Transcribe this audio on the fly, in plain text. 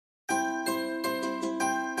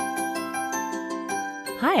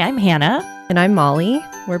Hi, I'm Hannah. And I'm Molly.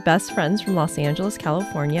 We're best friends from Los Angeles,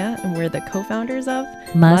 California, and we're the co-founders of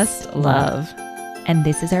Must Love. And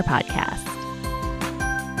this is our podcast.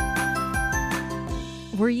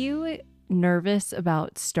 Were you nervous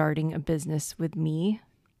about starting a business with me,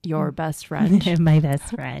 your best friend? My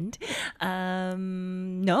best friend.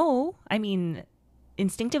 No. I mean,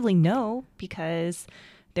 instinctively no, because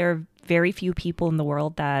there are very few people in the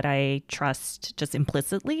world that I trust just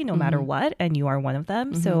implicitly, no matter what, and you are one of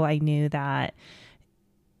them. So I knew that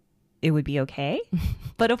it would be okay.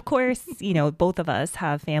 But of course, you know, both of us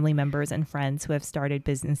have family members and friends who have started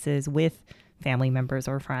businesses with family members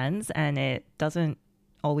or friends, and it doesn't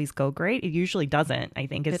always go great. It usually doesn't. I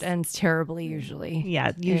think It ends terribly usually.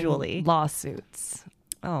 Yeah, usually. In lawsuits.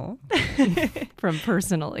 Oh. From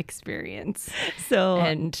personal experience. So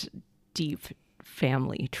and deep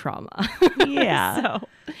family trauma. Yeah. So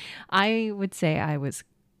I would say I was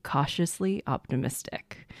cautiously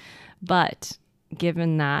optimistic. But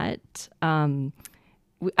given that, I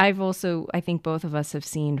think both of us have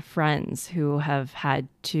seen friends who have had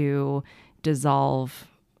to dissolve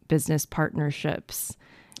business partnerships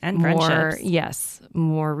and friendships. Yes,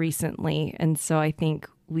 more recently. And so I think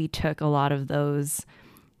we took a lot of those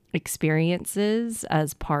experiences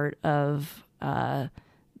as part of the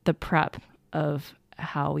prep of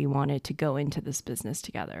how we wanted to go into this business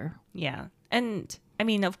together. Yeah. And I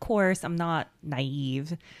mean, of course, I'm not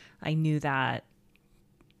naive. I knew that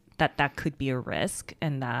could be a risk,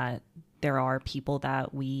 and that there are people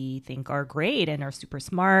that we think are great and are super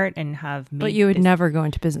smart and have made. But you would never go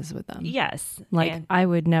into business with them. Yes. Like I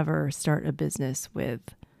would never start a business with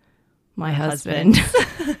my husband.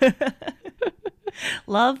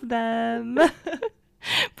 Love them.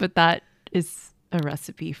 But that is a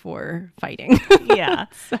recipe for fighting. Yeah.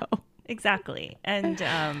 So exactly. And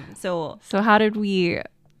so how did we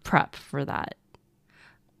prep for that?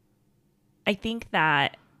 I think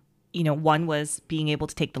that, you know, one was being able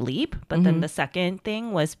to take the leap, but then the second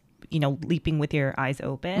thing was, you know, leaping with your eyes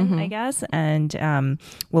open, I guess. And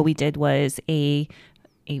what we did was a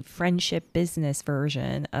friendship business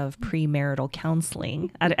version of premarital counseling.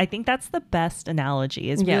 I think that's the best analogy,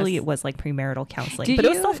 is really it was like premarital counseling, but it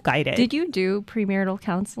was self-guided. Did you do premarital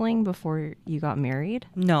counseling before you got married?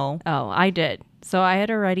 No. Oh, I did. So I had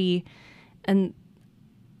already, and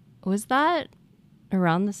was that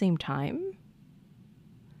around the same time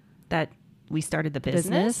that we started the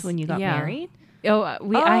business when you got married? I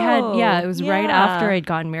had, it was right after I'd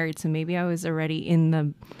gotten married. So maybe I was already in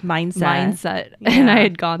the mindset and I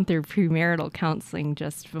had gone through premarital counseling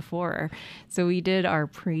just before. So we did our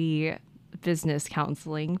pre-business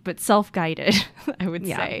counseling, but self-guided, I would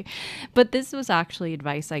say. But this was actually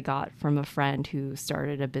advice I got from a friend who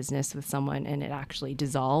started a business with someone and it actually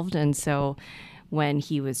dissolved. And so when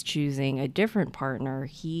he was choosing a different partner,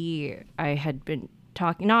 I had been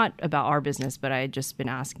talking not about our business, but I had just been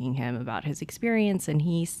asking him about his experience, and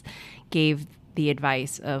he gave the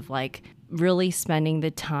advice of like really spending the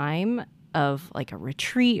time of like a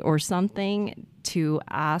retreat or something to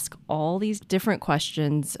ask all these different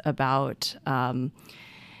questions about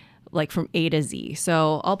like from A to Z.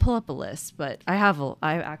 So I'll pull up a list, but I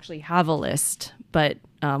actually have a list, but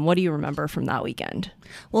what do you remember from that weekend?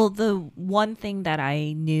 Well, the one thing that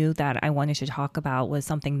I knew that I wanted to talk about was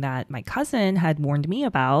something that my cousin had warned me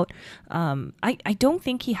about. I don't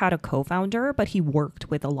think he had a co-founder, but he worked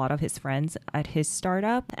with a lot of his friends at his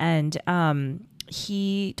startup. And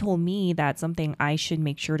he told me that something I should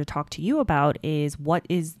make sure to talk to you about is what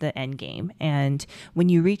is the end game. And when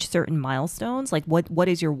you reach certain milestones, like what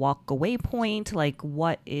is your walk away point? Like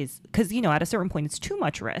what is, because, you know, at a certain point, it's too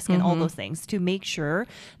much risk and all those things, to make sure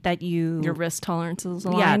that your risk tolerance is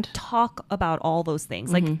aligned. Yeah, talk about all those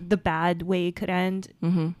things, like the bad way it could end,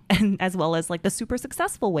 and as well as like the super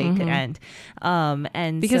successful way it could end.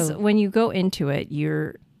 And because when you go into it,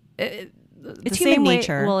 it's human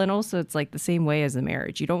nature. Well, and also it's like the same way as a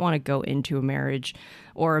marriage. You don't want to go into a marriage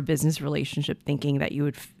or a business relationship thinking that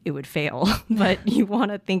it would fail, but you want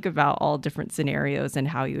to think about all different scenarios and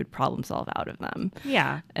how you would problem solve out of them.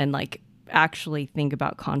 Yeah. And like actually think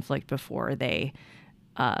about conflict before they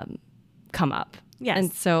come up. Yes.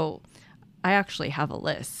 And so I actually have a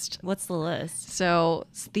list. What's the list? So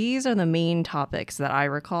these are the main topics that I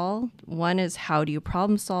recall. One is, how do you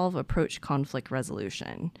problem solve, approach conflict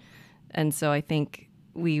resolution? And so I think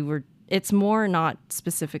it's more not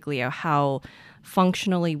specifically how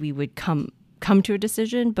functionally we would come to a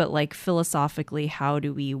decision, but like philosophically, how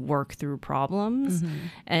do we work through problems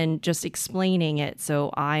and just explaining it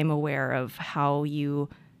so I'm aware of how you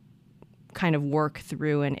kind of work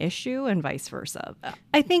through an issue and vice versa.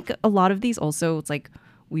 I think a lot of these also, it's like,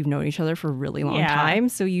 we've known each other for a really long time.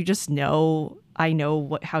 So you just know, I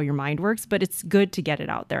know how your mind works, but it's good to get it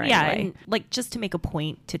out there anyway. And like just to make a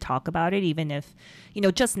point to talk about it, even if,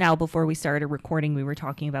 just now before we started recording, we were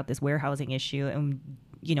talking about this warehousing issue, and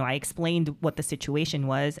I explained what the situation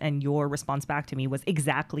was, and your response back to me was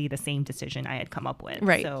exactly the same decision I had come up with.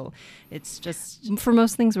 Right. So it's just, for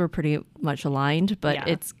most things we're pretty much aligned, but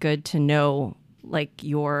it's good to know like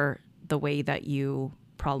the way that you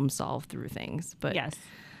problem solve through things. But yes,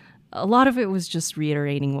 a lot of it was just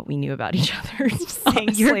reiterating what we knew about each other. Saying,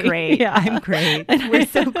 you're great. Yeah. I'm great. We're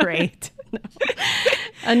so great.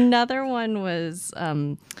 Another one was,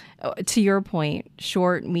 to your point,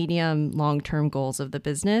 short, medium, long-term goals of the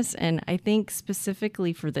business. And I think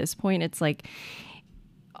specifically for this point, it's like,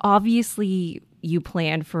 obviously you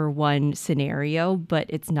plan for one scenario, but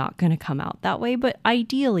it's not going to come out that way. But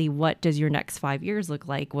ideally, what does your next 5 years look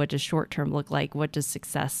like? What does short term look like? What does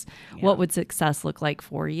what would success look like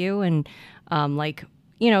for you? And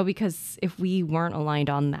because if we weren't aligned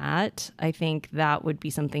on that, I think that would be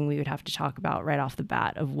something we would have to talk about right off the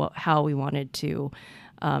bat of how we wanted to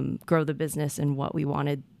grow the business and what we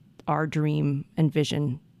wanted our dream and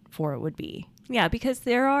vision for it would be. Yeah, because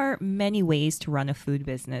there are many ways to run a food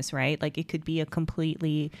business, right? Like it could be a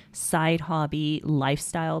completely side hobby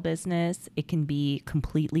lifestyle business. It can be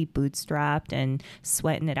completely bootstrapped and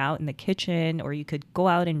sweating it out in the kitchen, or you could go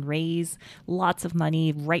out and raise lots of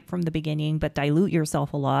money right from the beginning, but dilute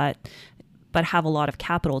yourself a lot, but have a lot of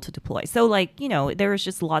capital to deploy. So there's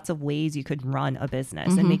just lots of ways you could run a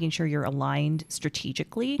business, and making sure you're aligned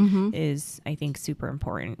strategically is, I think, super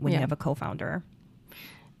important when you have a co-founder.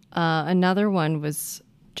 Another one was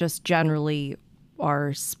just generally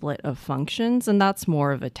our split of functions, and that's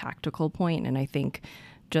more of a tactical point. And I think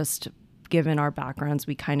just given our backgrounds,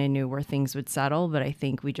 we kind of knew where things would settle, but I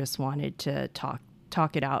think we just wanted to talk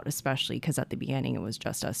it out, especially because at the beginning it was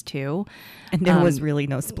just us two. And there was really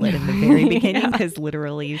no split in the very beginning, because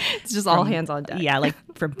literally it's just all hands on deck. Yeah, like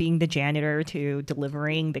from being the janitor to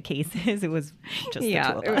delivering the cases, it was just the two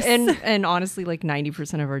of us. And honestly, like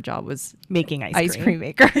 90% of our job was making ice cream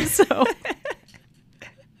makers. So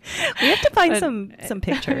we have to find some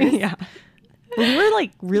pictures. Yeah. But we were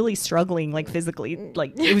like really struggling, like physically,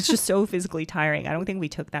 like it was just so physically tiring. I don't think we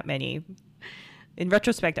took that many. In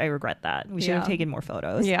retrospect, I regret that. We should have taken more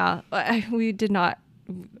photos. Yeah, we did not.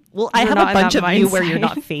 Well, I have a bunch of you where you're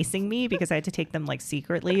not facing me, because I had to take them like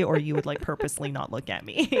secretly, or you would like purposely not look at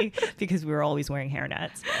me because we were always wearing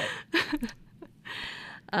hairnets.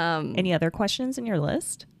 Any other questions in your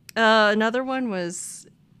list? Another one was,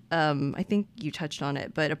 I think you touched on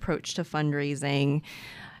it, but approach to fundraising.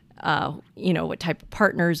 What type of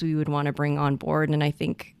partners we would want to bring on board, and I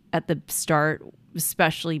think at the start,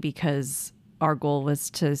 especially because our goal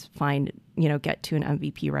was to get to an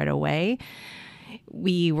MVP right away,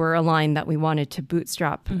 we were aligned that we wanted to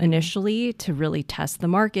bootstrap initially to really test the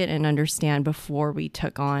market and understand before we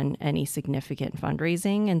took on any significant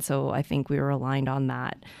fundraising. And so I think we were aligned on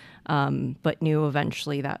that, but knew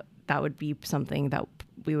eventually that would be something that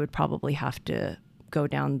we would probably have to go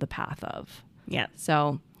down the path of. Yeah.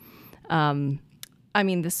 So,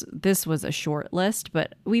 this was a short list,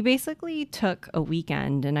 but we basically took a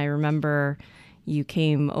weekend, and I remember you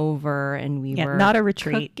came over and we were not a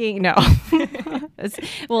retreat. Cooking. No,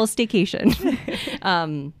 well, a staycation.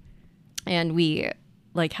 And we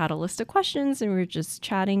had a list of questions, and we were just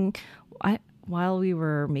chatting while we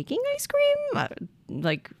were making ice cream,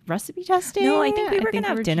 recipe testing. No, I think we were going to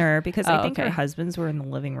have dinner, because I think our husbands were in the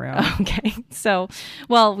living room. Okay. So,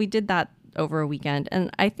 we did that over a weekend. And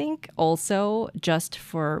I think also just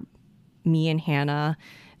for me and Hannah,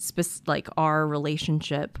 our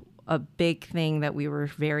relationship, a big thing that we were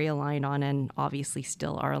very aligned on, and obviously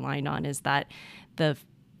still are aligned on, is that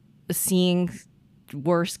seeing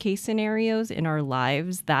worst case scenarios in our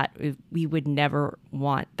lives, that we would never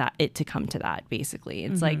want it to come to that. Basically,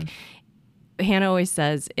 it's like Hannah always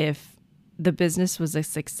says, if the business was a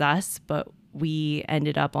success but we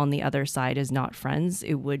ended up on the other side as not friends,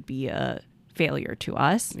 it would be a failure to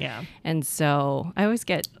us. Yeah. And so I always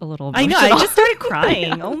get a little emotional. I know, I just started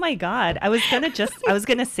crying. Oh my God. I was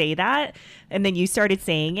gonna say that, and then you started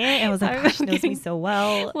saying it, and I was like, gosh, she knows me so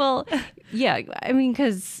well. Well, yeah,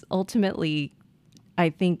 because ultimately I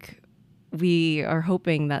think we are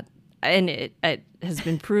hoping that, and it has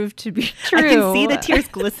been proved to be true. I can see the tears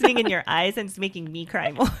glistening in your eyes, and it's making me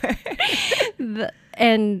cry more.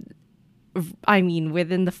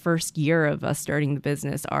 Within the first year of us starting the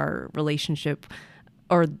business, our relationship,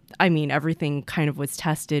 everything kind of was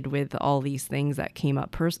tested with all these things that came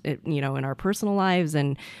up, in our personal lives,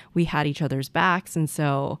 and we had each other's backs. And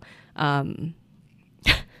so,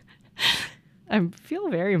 I feel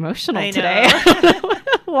very emotional today. I don't know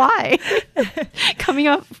why.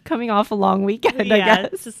 coming off a long weekend, yeah, I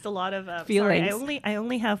guess. It's just a lot of feelings. Sorry, I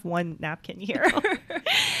only have one napkin here.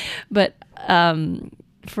 But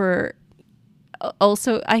for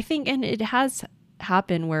also, I think, and it has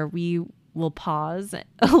happened where we will pause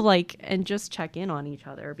and just check in on each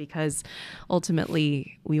other, because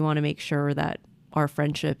ultimately we want to make sure that our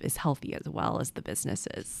friendship is healthy as well as the business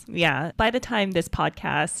is. Yeah. By the time this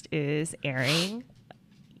podcast is airing,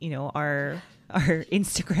 our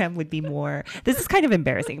Instagram would be more, this is kind of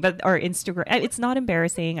embarrassing, but our Instagram, it's not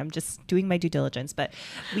embarrassing. I'm just doing my due diligence, but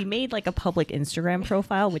we made like a public Instagram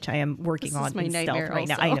profile, which I am working on in stealth right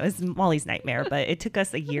now. I know it's Molly's nightmare, but it took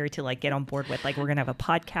us a year to like get on board with like, we're going to have a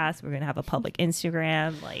podcast. We're going to have a public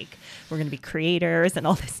Instagram. Like we're going to be creators and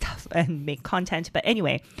all this stuff and make content. But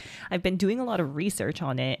anyway, I've been doing a lot of research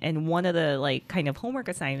on it. And one of the like kind of homework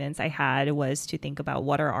assignments I had was to think about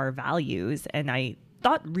what are our values. And I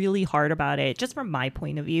thought really hard about it just from my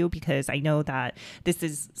point of view, because I know that this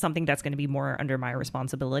is something that's going to be more under my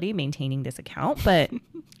responsibility, maintaining this account. But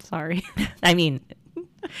sorry. I mean,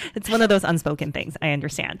 it's one of those unspoken things. I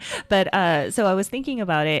understand. But so I was thinking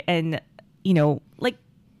about it, and, like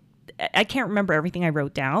I can't remember everything I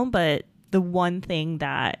wrote down, but the one thing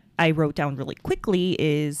that I wrote down really quickly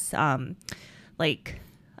is like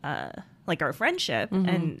our friendship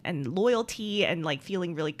and loyalty and like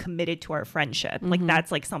feeling really committed to our friendship. Like that's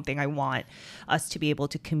like something I want us to be able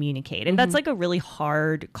to communicate. And that's like a really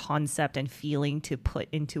hard concept and feeling to put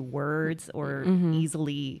into words or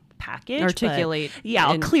easily package. Articulate.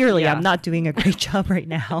 But, clearly I'm not doing a great job right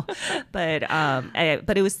now. But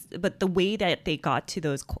the way that they got to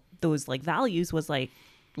those like values was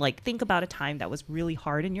like think about a time that was really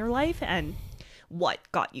hard in your life and what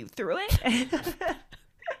got you through it.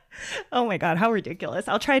 Oh my God, how ridiculous.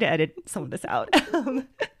 I'll try to edit some of this out.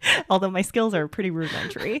 Although my skills are pretty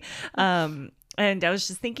rudimentary. And I was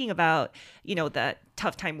just thinking about, that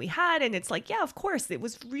tough time we had. And it's like, yeah, of course, it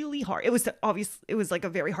was really hard. It was obvious. It was like a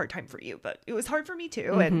very hard time for you, but it was hard for me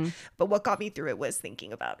too. But what got me through it was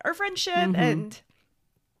thinking about our friendship and,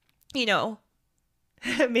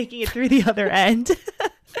 making it through the other end.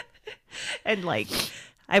 And like,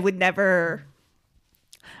 I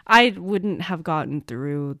wouldn't have gotten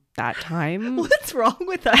through that time. What's wrong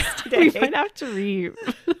with us today? We might have to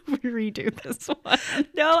redo this one.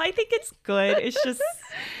 No, I think it's good. It's just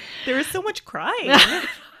there was so much crying.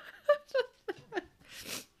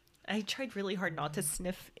 I tried really hard not to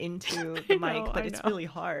sniff into the mic, but it's really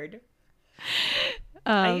hard.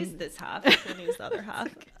 I used this half. I'm going to use the other half.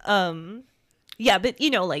 Yeah, but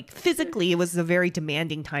like physically, it was a very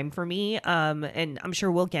demanding time for me. And I'm sure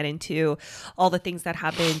we'll get into all the things that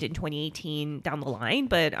happened in 2018 down the line.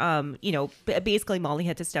 But, basically Molly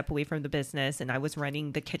had to step away from the business and I was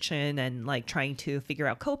running the kitchen and like trying to figure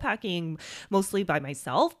out co-packing mostly by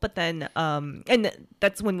myself. But then, and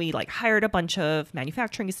that's when we like hired a bunch of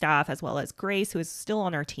manufacturing staff as well as Grace, who is still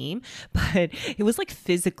on our team. But it was like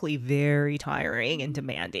physically very tiring and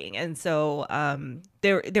demanding. And so,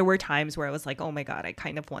 there were times where I was like, oh my God, I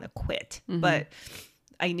kind of want to quit. But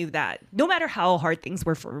I knew that no matter how hard things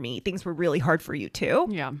were for me, things were really hard for you too.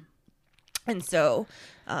 Yeah. And so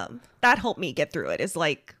that helped me get through it. Is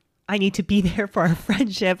like, I need to be there for our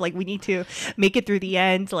friendship. Like we need to make it through the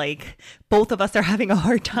end. Like both of us are having a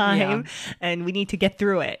hard time and we need to get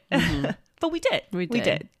through it. But we did. We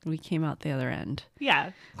did. We came out the other end.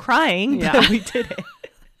 Yeah. Crying, but we did it.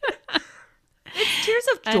 It's tears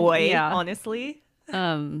of joy, honestly.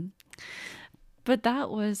 But that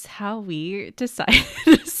was how we decided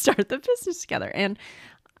to start the business together. And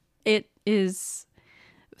it is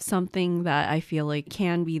something that I feel like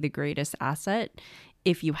can be the greatest asset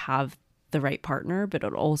if you have the right partner, but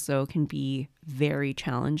it also can be very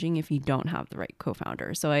challenging if you don't have the right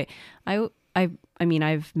co-founder. So I mean,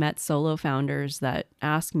 I've met solo founders that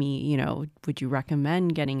ask me, would you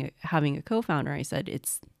recommend having a co-founder? I said,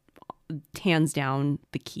 it's hands down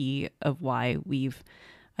the key of why we've,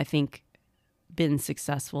 I think, been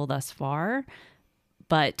successful thus far,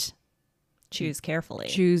 but choose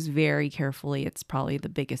very carefully. It's probably the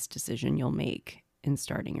biggest decision you'll make in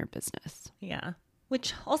starting your business. Yeah.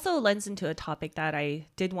 Which also lends into a topic that I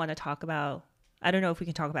did want to talk about. I don't know if we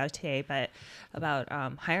can talk about it today, but about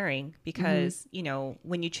hiring, because,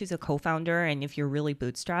 when you choose a co-founder and if you're really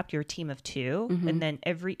bootstrapped, you're a team of two, and then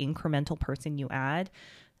every incremental person you add,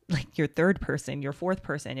 like your third person, your fourth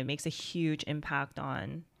person, it makes a huge impact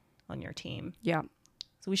on your team. Yeah.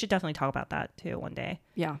 So we should definitely talk about that too one day.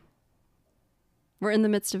 Yeah. We're in the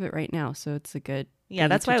midst of it right now, so it's a good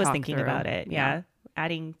that's why I was thinking about it. Yeah.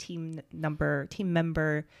 Adding team member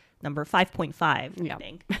number 5.5, I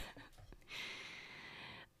think.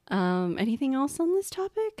 Anything else on this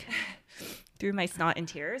topic? Through my snot and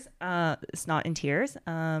tears.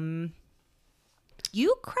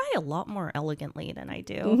 You cry a lot more elegantly than I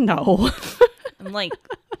do. No. I'm like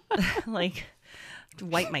to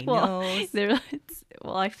wipe my nose.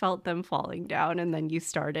 Well, I felt them falling down, and then you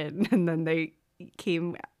started, and then they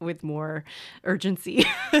came with more urgency.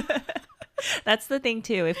 That's the thing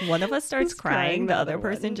too. If one of us starts crying, the other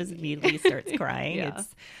person just immediately starts crying. Yeah.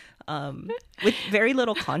 It's with very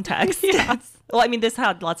little context. Yeah. Well, I mean, this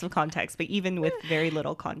had lots of context, but even with very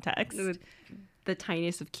little context. The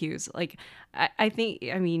tiniest of cues. Like, I think,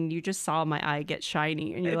 I mean, you just saw my eye get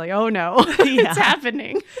shiny and you're like, oh no, it's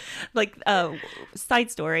happening. Like, side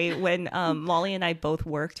story, when Molly and I both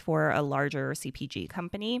worked for a larger CPG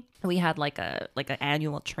company, we had like an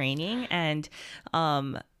annual training, and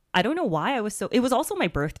I don't know why it was also my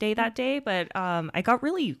birthday that day, but I got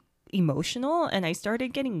really emotional and I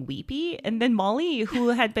started getting weepy, and then Molly, who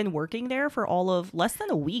had been working there for all of less than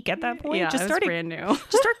a week at that point, just started brand new.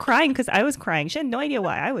 Just started crying because I was crying. She had no idea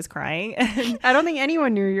why I was crying. And I don't think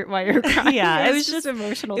anyone knew why you were crying. Yeah, it was just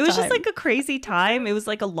emotional. It was just like a crazy time. It was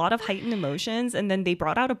like a lot of heightened emotions, and then they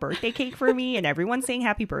brought out a birthday cake for me, and everyone saying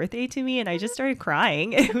happy birthday to me, and I just started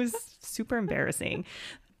crying. It was super embarrassing.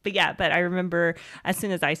 But I remember as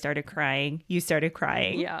soon as I started crying, you started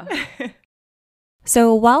crying. Yeah.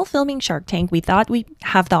 So while filming Shark Tank, we thought we'd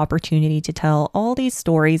have the opportunity to tell all these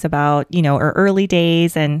stories about, our early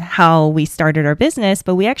days and how we started our business,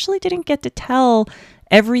 but we actually didn't get to tell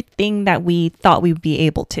everything that we thought we would be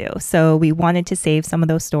able to. So we wanted to save some of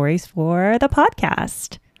those stories for the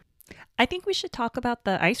podcast. I think we should talk about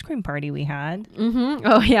the ice cream party we had. Mm-hmm.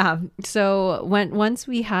 Oh, yeah. So once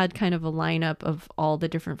we had kind of a lineup of all the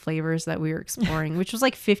different flavors that we were exploring, which was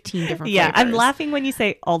like 15 different flavors. I'm laughing when you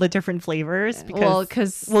say all the different flavors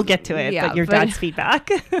because we'll get to it, but dad's feedback.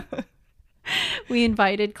 We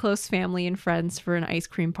invited close family and friends for an ice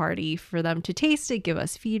cream party for them to taste it, give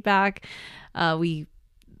us feedback. We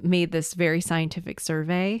made this very scientific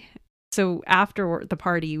survey. So after the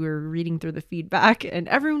party, we were reading through the feedback, and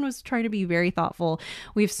everyone was trying to be very thoughtful.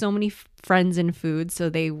 We have so many friends in food, so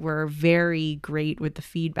they were very great with the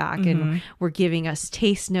feedback, and were giving us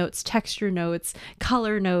taste notes, texture notes,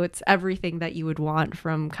 color notes, everything that you would want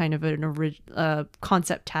from kind of an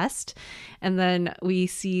concept test. And then we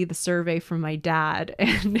see the survey from my dad,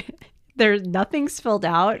 and nothing's filled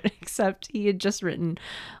out except he had just written,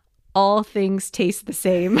 all things taste the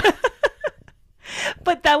same.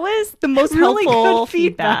 But that was the most really helpful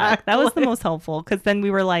feedback. That was the most helpful, because then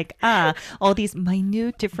we were like, all these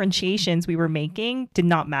minute differentiations we were making did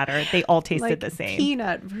not matter. They all tasted the same.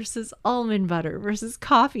 Peanut versus almond butter versus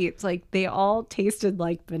coffee. It's like they all tasted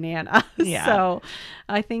like banana. Yeah. So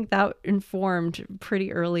I think that informed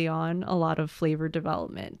pretty early on a lot of flavor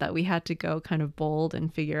development, that we had to go kind of bold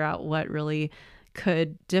and figure out what really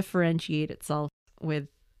could differentiate itself with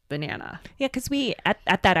banana. Yeah, because we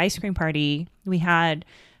at that ice cream party, we had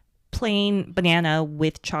plain banana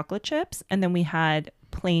with chocolate chips, and then we had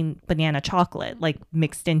plain banana chocolate, like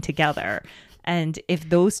mixed in together. And if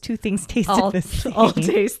those two things tasted the same, all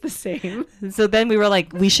taste the same. So then we were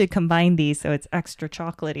like, we should combine these so it's extra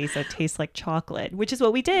chocolatey, so it tastes like chocolate, which is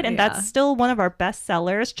what we did. And that's still one of our best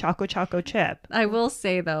sellers, Choco Choco Chip. I will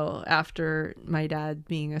say, though, after my dad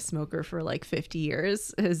being a smoker for like 50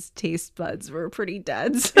 years, his taste buds were pretty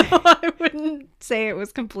dead. So I wouldn't say it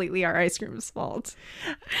was completely our ice cream's fault.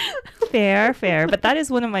 Fair. But that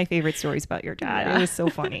is one of my favorite stories about your dad. Yeah. It was so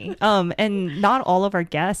funny. And not all of our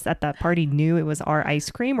guests at that party knew it was our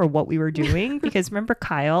ice cream or what we were doing, because remember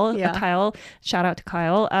Kyle? Yeah. Kyle, shout out to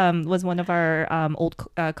Kyle, was one of our old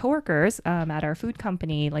coworkers at our food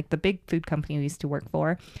company, like the big food company we used to work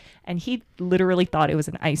for, and he literally thought it was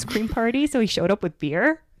an ice cream party, so he showed up with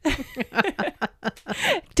beer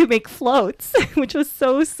to make floats, which was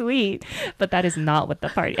so sweet. But that is not what the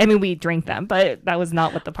party, I mean, we drank them, but that was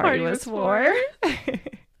not what the party was for.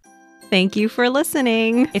 Thank you for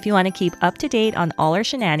listening. If you want to keep up to date on all our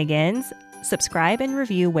shenanigans, subscribe and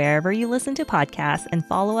review wherever you listen to podcasts, and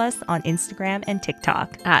follow us on Instagram and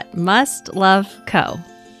TikTok at Must Love Co.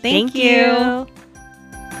 Thank you.